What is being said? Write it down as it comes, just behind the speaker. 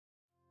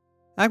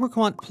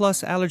AgraQuant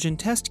PLUS Allergen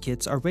test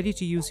kits are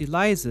ready-to-use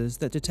ELISAs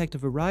that detect a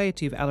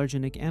variety of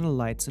allergenic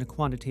analytes in a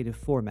quantitative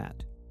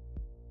format.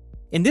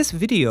 In this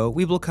video,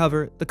 we will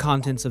cover the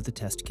contents of the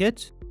test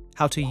kit,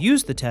 how to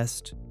use the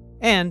test,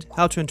 and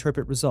how to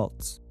interpret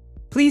results.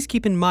 Please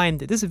keep in mind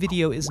that this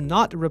video is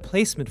not a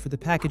replacement for the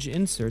package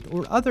insert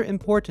or other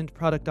important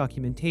product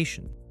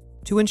documentation.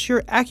 To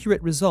ensure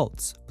accurate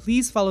results,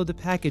 please follow the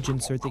package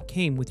insert that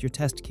came with your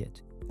test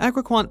kit.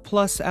 AgraQuant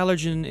PLUS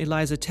Allergen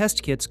ELISA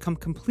test kits come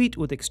complete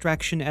with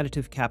extraction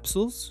additive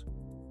capsules,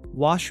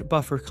 wash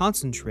buffer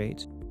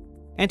concentrate,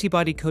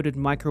 antibody-coated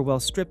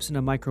microwell strips in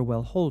a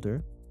microwell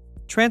holder,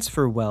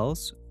 transfer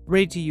wells,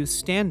 ready-to-use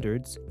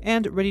standards,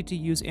 and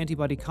ready-to-use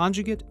antibody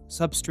conjugate,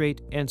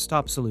 substrate, and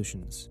stop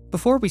solutions.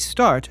 Before we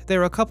start,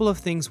 there are a couple of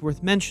things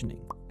worth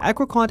mentioning.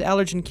 AgraQuant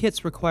allergen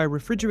kits require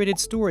refrigerated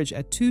storage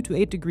at 2 to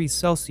 8 degrees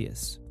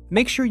Celsius.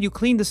 Make sure you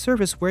clean the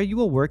surface where you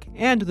will work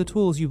and the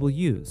tools you will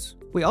use.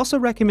 We also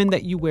recommend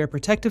that you wear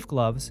protective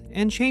gloves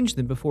and change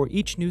them before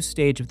each new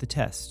stage of the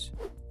test.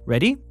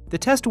 Ready? The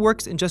test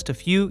works in just a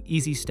few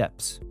easy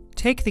steps.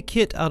 Take the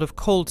kit out of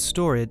cold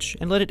storage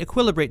and let it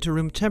equilibrate to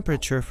room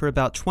temperature for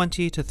about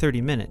 20 to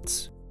 30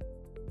 minutes.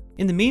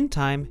 In the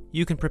meantime,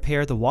 you can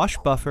prepare the wash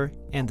buffer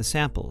and the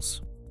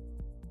samples.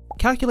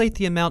 Calculate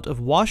the amount of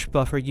wash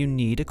buffer you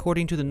need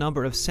according to the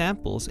number of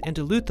samples and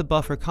dilute the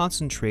buffer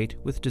concentrate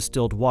with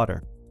distilled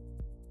water.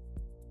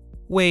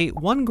 Weigh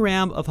 1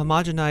 gram of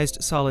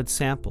homogenized solid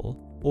sample,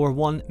 or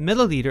 1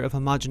 milliliter of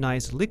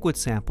homogenized liquid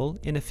sample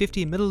in a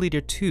 50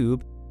 milliliter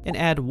tube, and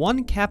add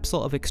 1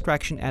 capsule of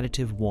extraction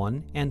additive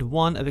 1 and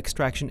 1 of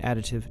extraction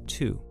additive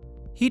 2.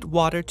 Heat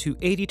water to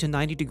 80 to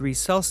 90 degrees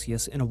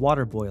Celsius in a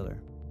water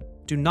boiler.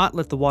 Do not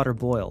let the water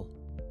boil.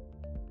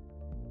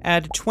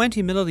 Add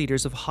 20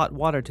 milliliters of hot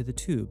water to the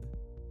tube.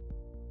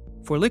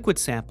 For liquid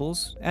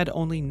samples, add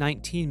only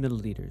 19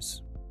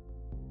 milliliters.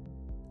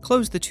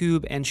 Close the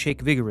tube and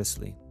shake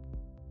vigorously.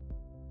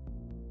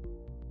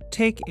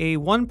 Take a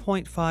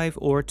 1.5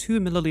 or 2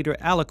 milliliter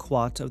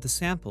aliquot of the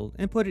sample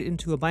and put it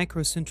into a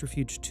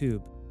microcentrifuge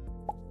tube.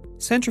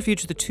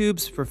 Centrifuge the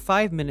tubes for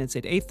 5 minutes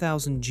at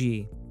 8000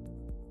 G.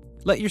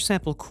 Let your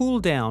sample cool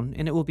down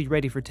and it will be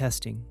ready for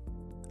testing.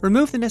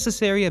 Remove the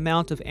necessary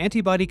amount of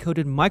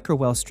antibody-coated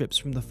microwell strips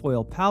from the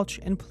foil pouch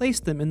and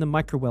place them in the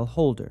microwell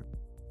holder.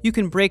 You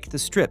can break the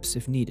strips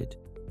if needed.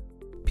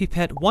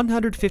 Pipette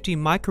 150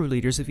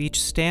 microliters of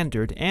each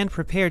standard and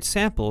prepared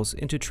samples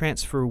into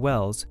transfer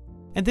wells,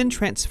 and then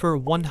transfer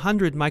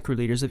 100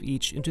 microliters of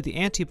each into the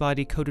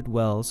antibody-coated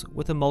wells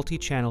with a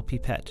multi-channel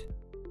pipette.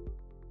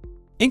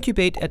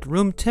 Incubate at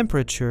room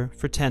temperature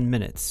for 10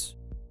 minutes.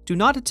 Do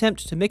not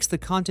attempt to mix the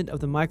content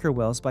of the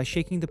microwells by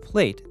shaking the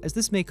plate, as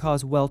this may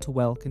cause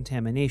well-to-well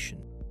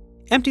contamination.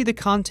 Empty the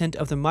content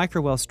of the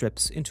microwell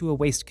strips into a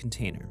waste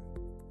container.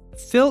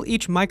 Fill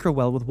each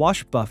microwell with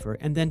wash buffer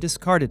and then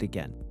discard it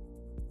again.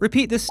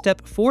 Repeat this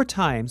step 4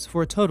 times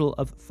for a total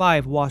of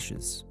 5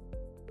 washes.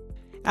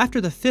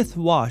 After the 5th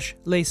wash,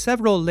 lay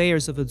several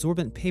layers of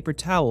absorbent paper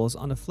towels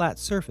on a flat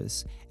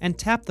surface and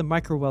tap the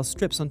microwell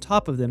strips on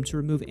top of them to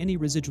remove any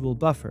residual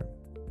buffer.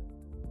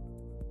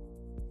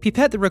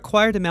 Pipette the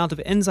required amount of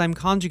enzyme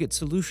conjugate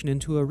solution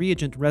into a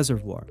reagent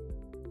reservoir.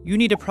 You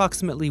need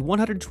approximately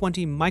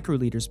 120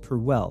 microliters per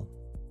well.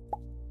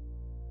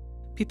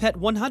 Pipette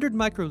 100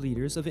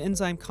 microliters of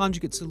enzyme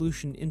conjugate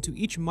solution into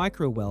each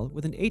microwell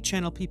with an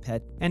 8-channel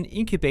pipette and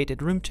incubate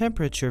at room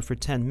temperature for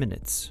 10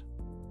 minutes.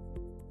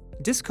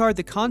 Discard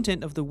the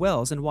content of the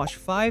wells and wash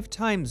 5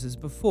 times as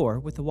before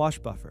with the wash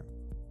buffer.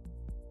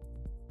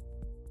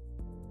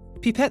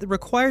 Pipette the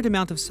required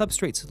amount of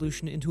substrate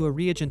solution into a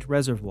reagent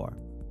reservoir.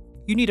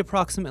 You need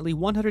approximately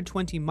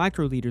 120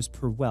 microliters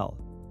per well.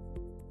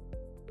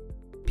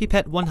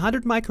 Pipette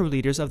 100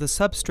 microliters of the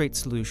substrate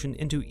solution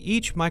into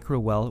each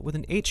microwell with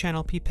an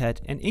 8-channel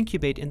pipette and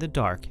incubate in the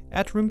dark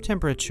at room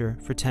temperature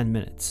for 10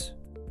 minutes.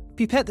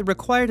 Pipette the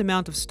required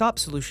amount of stop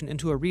solution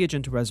into a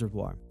reagent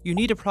reservoir. You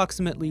need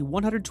approximately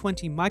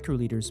 120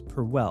 microliters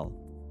per well.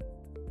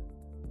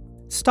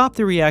 Stop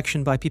the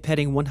reaction by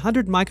pipetting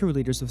 100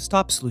 microliters of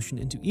stop solution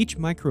into each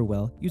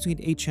microwell using an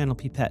 8-channel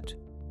pipette.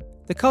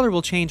 The color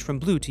will change from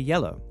blue to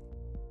yellow.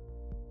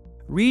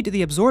 Read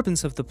the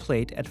absorbance of the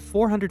plate at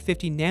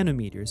 450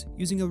 nanometers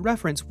using a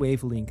reference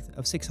wavelength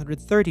of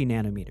 630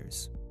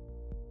 nanometers.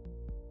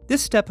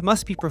 This step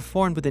must be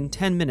performed within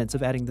 10 minutes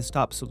of adding the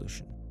stop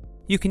solution.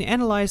 You can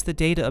analyze the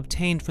data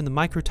obtained from the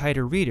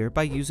microtiter reader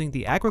by using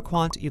the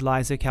AgraQuant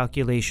ELISA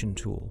calculation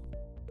tool.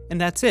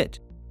 And that's it.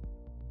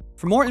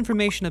 For more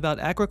information about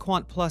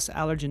AgraQuant PLUS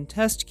Allergen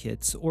test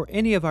kits or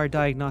any of our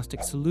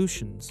diagnostic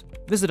solutions,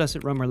 visit us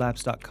at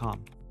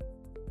romerlabs.com.